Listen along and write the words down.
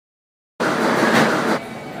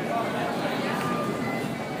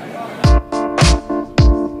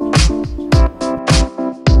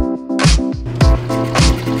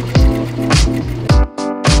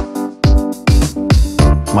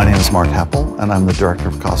My name is Mark Happel, and I'm the Director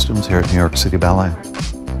of Costumes here at New York City Ballet.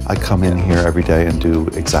 I come in here every day and do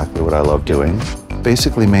exactly what I love doing,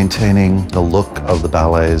 basically maintaining the look of the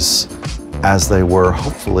ballets as they were,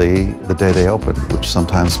 hopefully, the day they opened, which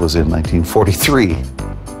sometimes was in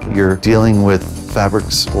 1943. You're dealing with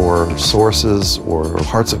fabrics or sources or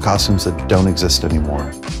parts of costumes that don't exist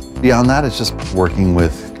anymore. Beyond that, it's just working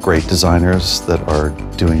with great designers that are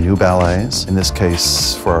doing new ballets. In this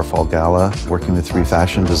case, for our fall gala, working with 3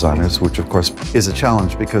 fashion designers, which of course is a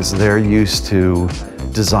challenge because they're used to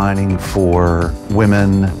designing for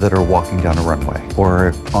women that are walking down a runway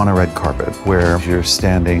or on a red carpet where you're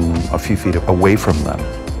standing a few feet away from them.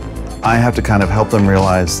 I have to kind of help them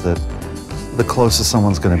realize that the closest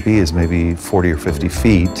someone's going to be is maybe 40 or 50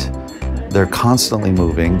 feet. They're constantly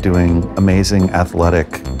moving, doing amazing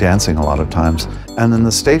athletic dancing a lot of times. And then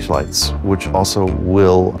the stage lights, which also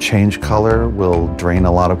will change color, will drain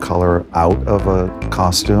a lot of color out of a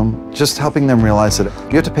costume. Just helping them realize that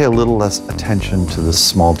you have to pay a little less attention to the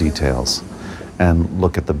small details and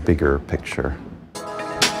look at the bigger picture.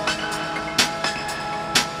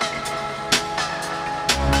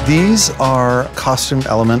 These are costume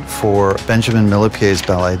element for Benjamin Millepier's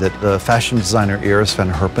ballet that the fashion designer Iris van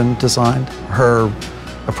Herpen designed. Her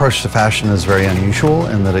approach to fashion is very unusual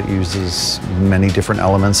in that it uses many different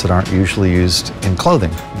elements that aren't usually used in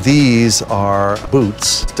clothing. These are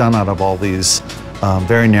boots done out of all these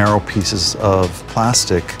very narrow pieces of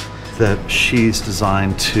plastic that she's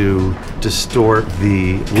designed to distort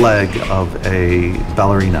the leg of a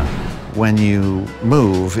ballerina. When you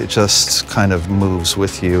move, it just kind of moves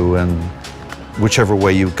with you, and whichever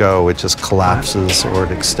way you go, it just collapses or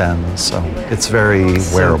it extends. So it's very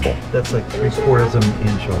wearable. That's like 3/4 of an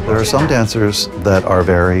inch. There are some dancers that are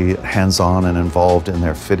very hands-on and involved in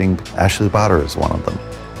their fitting. Ashley Botter is one of them.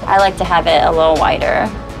 I like to have it a little wider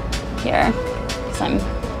here because I'm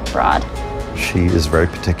broad. She is very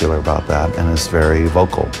particular about that and is very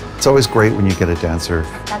vocal. It's always great when you get a dancer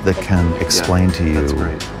that can explain to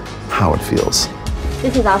you how it feels.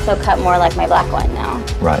 This is also cut more like my black one now.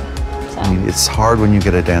 Right. So. I mean, it's hard when you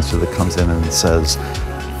get a dancer that comes in and says,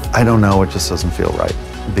 I don't know, it just doesn't feel right.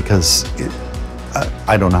 Because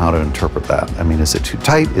I don't know how to interpret that. I mean, is it too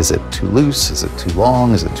tight? Is it too loose? Is it too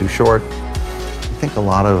long? Is it too short? I think a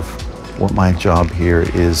lot of what my job here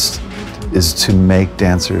is to make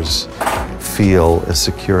dancers feel as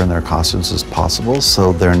secure in their costumes as possible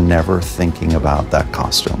so they're never thinking about that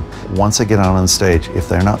costume. Once they get out on stage, if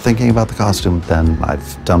they're not thinking about the costume, then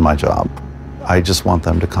I've done my job. I just want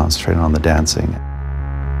them to concentrate on the dancing.